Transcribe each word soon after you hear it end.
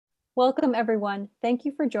Welcome, everyone. Thank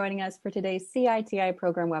you for joining us for today's CITI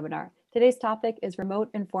program webinar. Today's topic is remote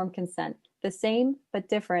informed consent, the same but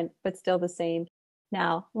different, but still the same.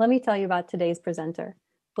 Now, let me tell you about today's presenter.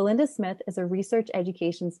 Belinda Smith is a research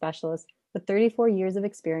education specialist with 34 years of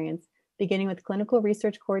experience, beginning with clinical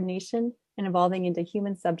research coordination and evolving into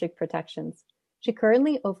human subject protections. She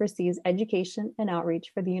currently oversees education and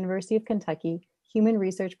outreach for the University of Kentucky Human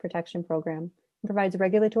Research Protection Program, and provides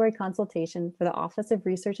regulatory consultation for the Office of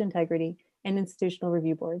Research Integrity and Institutional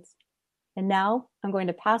Review Boards. And now I'm going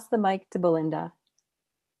to pass the mic to Belinda.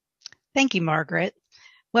 Thank you, Margaret.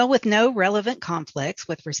 Well, with no relevant conflicts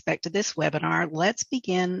with respect to this webinar, let's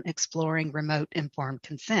begin exploring remote informed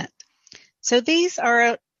consent. So these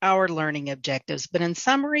are our learning objectives, but in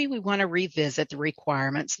summary, we want to revisit the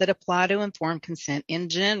requirements that apply to informed consent in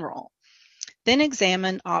general, then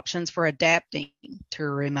examine options for adapting to a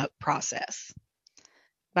remote process.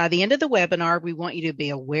 By the end of the webinar, we want you to be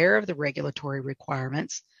aware of the regulatory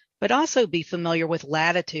requirements, but also be familiar with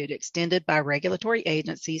latitude extended by regulatory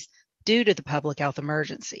agencies due to the public health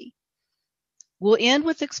emergency. We'll end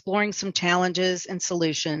with exploring some challenges and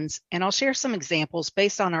solutions, and I'll share some examples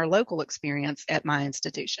based on our local experience at my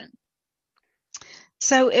institution.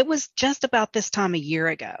 So it was just about this time a year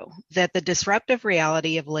ago that the disruptive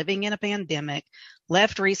reality of living in a pandemic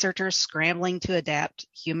left researchers scrambling to adapt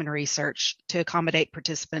human research to accommodate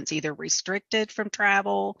participants either restricted from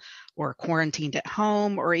travel or quarantined at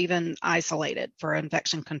home or even isolated for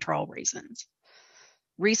infection control reasons.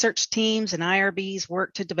 Research teams and IRBs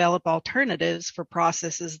worked to develop alternatives for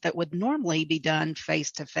processes that would normally be done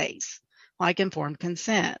face-to-face, like informed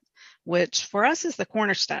consent, which for us is the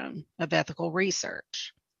cornerstone of ethical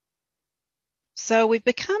research. So we've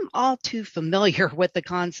become all too familiar with the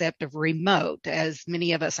concept of remote, as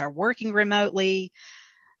many of us are working remotely.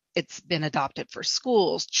 It's been adopted for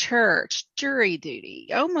schools, church, jury duty,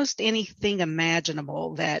 almost anything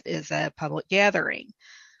imaginable that is a public gathering.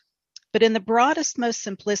 But in the broadest, most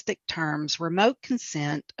simplistic terms, remote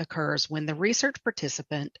consent occurs when the research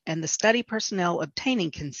participant and the study personnel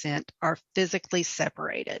obtaining consent are physically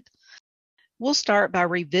separated. We'll start by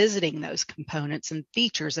revisiting those components and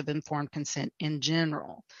features of informed consent in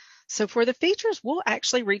general. So for the features, we'll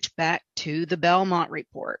actually reach back to the Belmont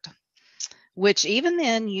report, which even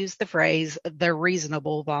then used the phrase, the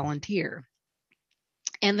reasonable volunteer.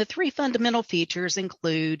 And the three fundamental features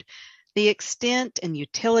include the extent and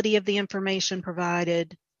utility of the information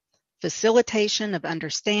provided, facilitation of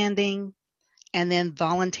understanding, and then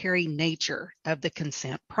voluntary nature of the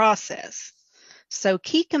consent process. So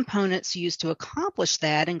key components used to accomplish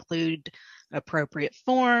that include appropriate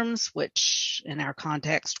forms, which in our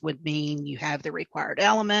context would mean you have the required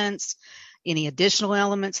elements, any additional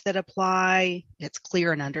elements that apply, it's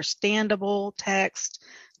clear and understandable text,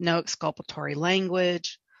 no exculpatory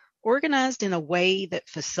language, organized in a way that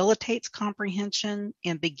facilitates comprehension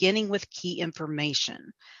and beginning with key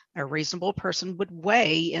information a reasonable person would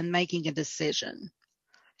weigh in making a decision.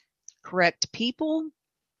 Correct people,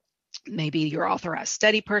 maybe your authorized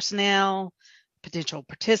study personnel, potential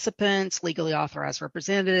participants, legally authorized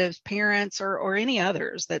representatives, parents, or any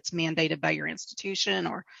others that's mandated by your institution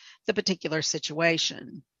or the particular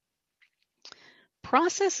situation.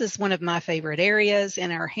 Process is one of my favorite areas.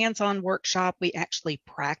 In our hands-on workshop, we actually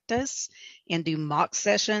practice and do mock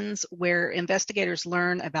sessions where investigators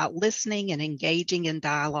learn about listening and engaging in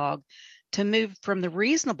dialogue to move from the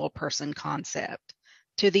reasonable person concept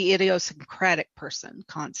to the idiosyncratic person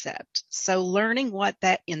concept. So learning what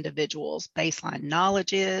that individual's baseline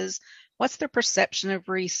knowledge is, what's their perception of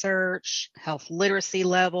research, health literacy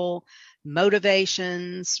level,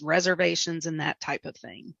 motivations, reservations, and that type of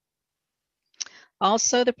thing.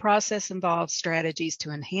 Also, the process involves strategies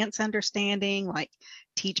to enhance understanding, like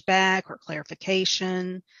teach back or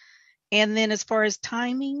clarification. And then as far as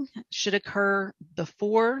timing, should occur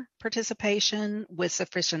before participation with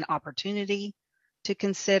sufficient opportunity to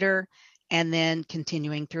consider, and then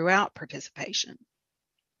continuing throughout participation.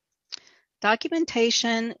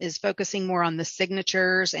 Documentation is focusing more on the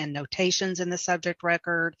signatures and notations in the subject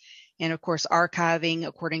record, and of course archiving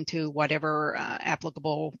according to whatever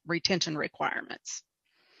applicable retention requirements.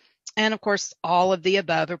 And of course, all of the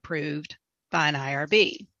above approved by an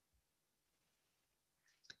IRB.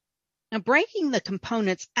 Now, breaking the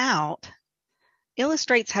components out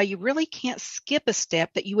illustrates how you really can't skip a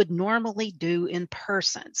step that you would normally do in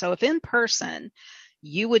person. So if in person,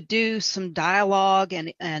 you would do some dialogue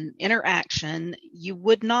and interaction, you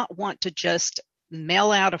would not want to just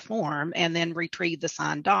mail out a form and then retrieve the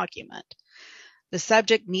signed document. The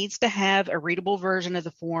subject needs to have a readable version of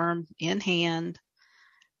the form in hand.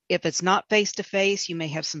 If it's not face-to-face, you may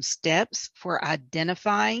have some steps for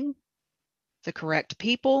identifying the correct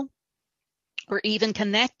people, or even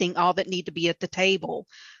connecting all that need to be at the table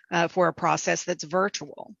for a process that's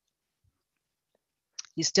virtual.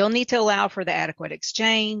 You still need to allow for the adequate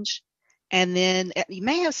exchange, and then you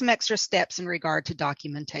may have some extra steps in regard to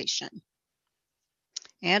documentation.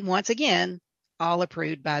 And once again, all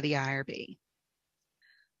approved by the IRB.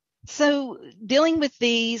 So dealing with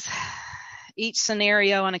each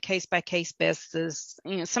scenario on a case-by-case basis,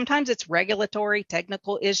 sometimes it's regulatory,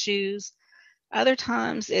 technical issues. Other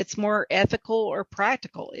times it's more ethical or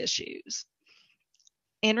practical issues.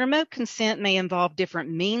 And remote consent may involve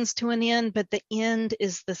different means to an end, but the end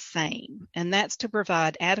is the same, and that's to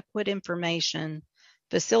provide adequate information,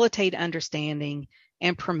 facilitate understanding,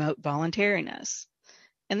 and promote voluntariness.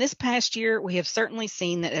 In this past year, we have certainly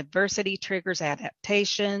seen that adversity triggers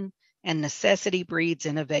adaptation and necessity breeds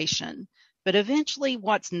innovation, but eventually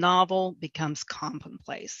what's novel becomes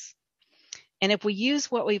commonplace. And if we use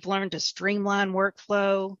what we've learned to streamline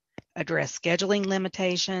workflow, address scheduling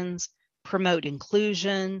limitations, promote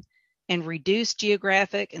inclusion, and reduce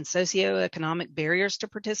geographic and socioeconomic barriers to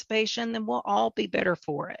participation, then we'll all be better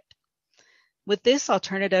for it. With this, I'll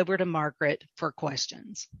turn it over to Margaret for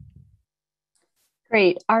questions.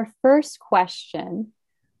 Great. Our first question,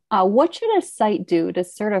 what should a site do to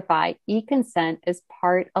certify e-consent as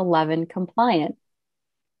Part 11 compliant?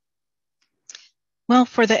 Well,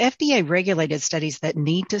 for the FDA regulated studies that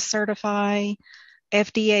need to certify,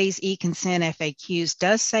 FDA's e-consent FAQs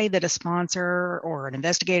does say that a sponsor or an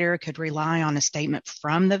investigator could rely on a statement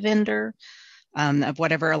from the vendor of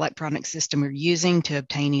whatever electronic system you're using to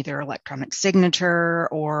obtain either electronic signature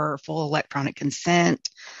or full electronic consent.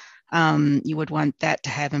 You would want that to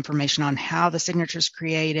have information on how the signature is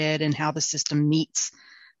created and how the system meets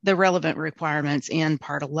the relevant requirements in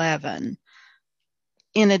Part 11.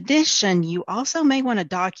 In addition, you also may want to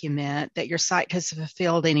document that your site has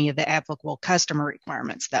fulfilled any of the applicable customer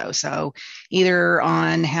requirements, though. So either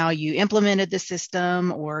on how you implemented the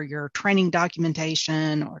system or your training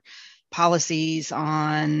documentation or policies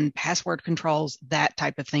on password controls, that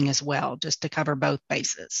type of thing as well, just to cover both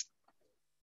bases.